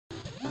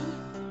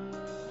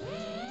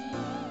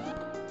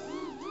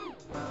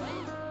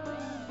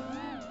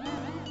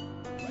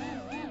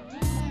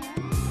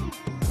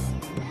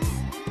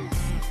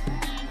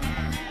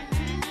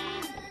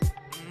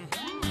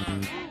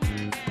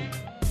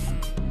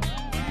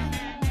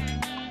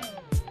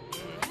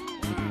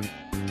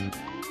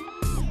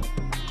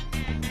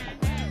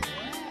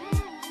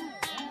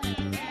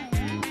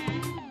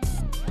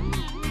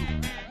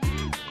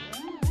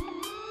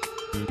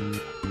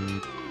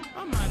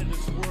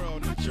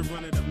your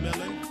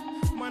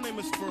run-of-the-millin'. My name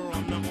is Furrow,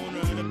 I'm the owner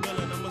of the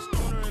building. I'm a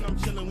stoner and I'm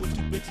chillin' with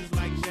you bitches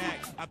like Jack.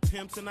 I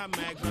pimps and I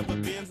mags, rubber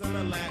bands on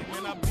the lap.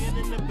 Man, I've been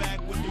in the back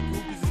with the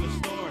groupies in the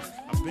stores.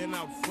 I've been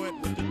out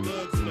front with the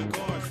thugs and the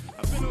guards.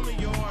 I've been on the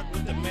yard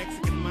with the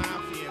Mexican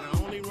mafia. And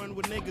I only run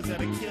with niggas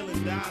that'll kill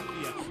and die for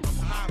ya. I'm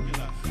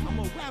popular, I'm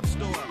a rap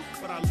star,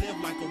 but I live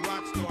like a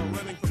rock star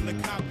running from the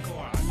cop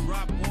car. I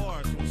drop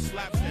bars on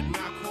slaps that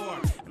knock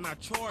hard. And I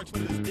charge for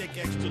this dick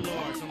extra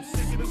large. I'm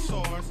sick of the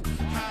SARS,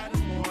 high to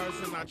Mars,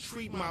 and I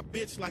treat my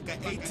bitch like an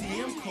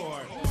ATM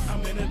card.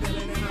 I'm in the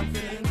building and I'm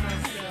feeling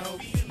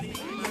myself. Man,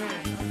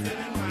 I'm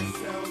feeling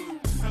myself.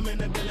 I'm in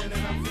the building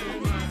and I'm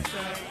feeling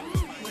myself.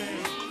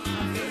 Man,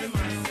 I'm feeling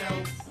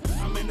myself.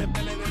 I'm in the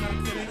building and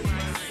I'm feeling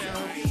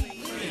myself.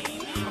 Man,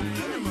 I'm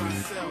feeling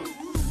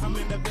myself. I'm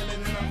in the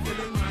building and I'm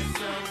feeling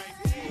myself.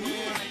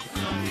 Yeah,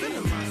 I'm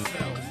feeling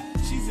myself.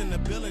 She's in the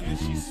building and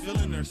she's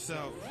feeling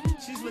herself.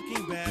 She's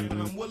looking bad, but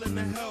I'm willing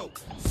to help.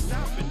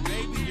 Stop it,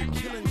 baby, you're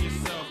killing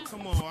yourself.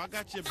 Come on, I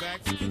got your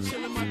back, you can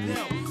chill in my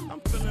belt. I'm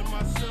feeling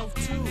myself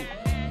too.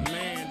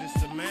 Man,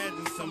 just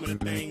imagine some of the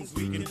things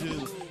we can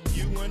do.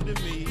 You under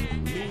me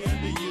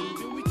under you.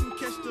 Then we can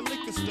catch the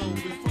liquor store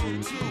before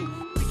two.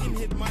 We can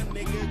hit my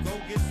nigga, go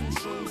get some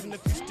shrooms. And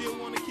if you still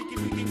wanna kick it,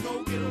 we can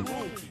go get a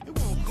room. It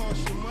won't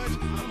cost you much,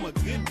 I'm a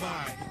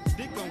goodbye.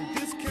 Dick on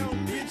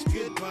discount, bitch,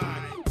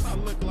 goodbye. I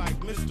look like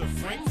Mr.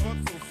 Frank,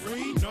 fuck for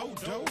free, no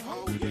dough,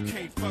 you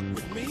can't fuck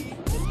with me.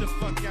 Get the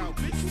fuck out,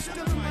 bitch, you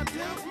still in my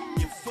doubt.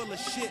 You're full of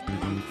shit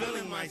and I'm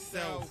feeling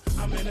myself.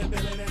 I'm in the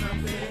building and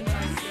I'm feeling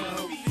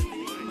myself.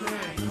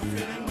 Man, I'm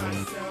feeling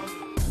myself.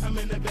 I'm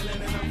in the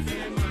building and I'm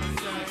feeling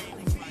myself.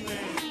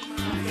 Man,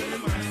 I'm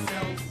feeling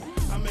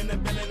myself. I'm in the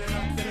building and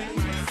I'm feeling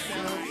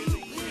myself.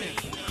 Man,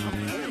 I'm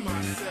feeling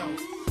myself.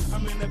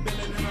 I'm in the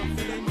building and I'm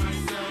feeling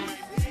myself.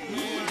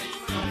 Man,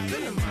 I'm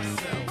feeling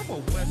myself. I'm a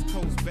West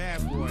Coast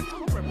bad boy.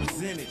 I'm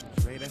represented.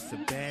 Dre, that's a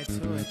bad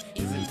toy.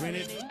 Is it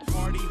rented?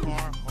 Party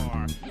hard.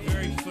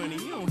 Very funny.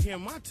 You don't hear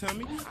my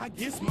tummy. I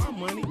guess my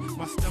money.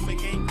 My stomach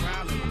ain't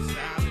growling. I'm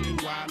styling and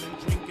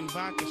wildin'. Drinking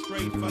vodka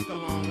straight. Fuck a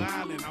Long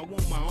Island. I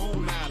want my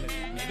own island.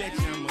 Bet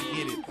you I'ma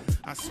get it.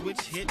 I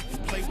switch hits.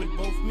 Play with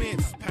both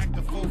mitts. Pack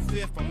the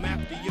 4/5. I'm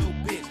after your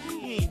bitch.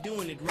 He ain't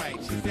doing it right.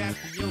 She's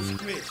after your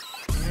script.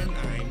 And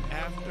I'm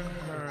after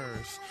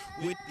hers.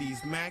 With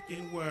these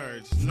mackin'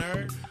 words.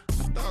 Nerd.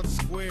 I thought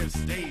squares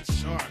stayed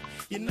sharp.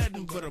 You're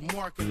nothing but a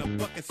mark in a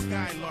bucket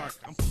skylark.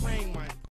 I'm playing my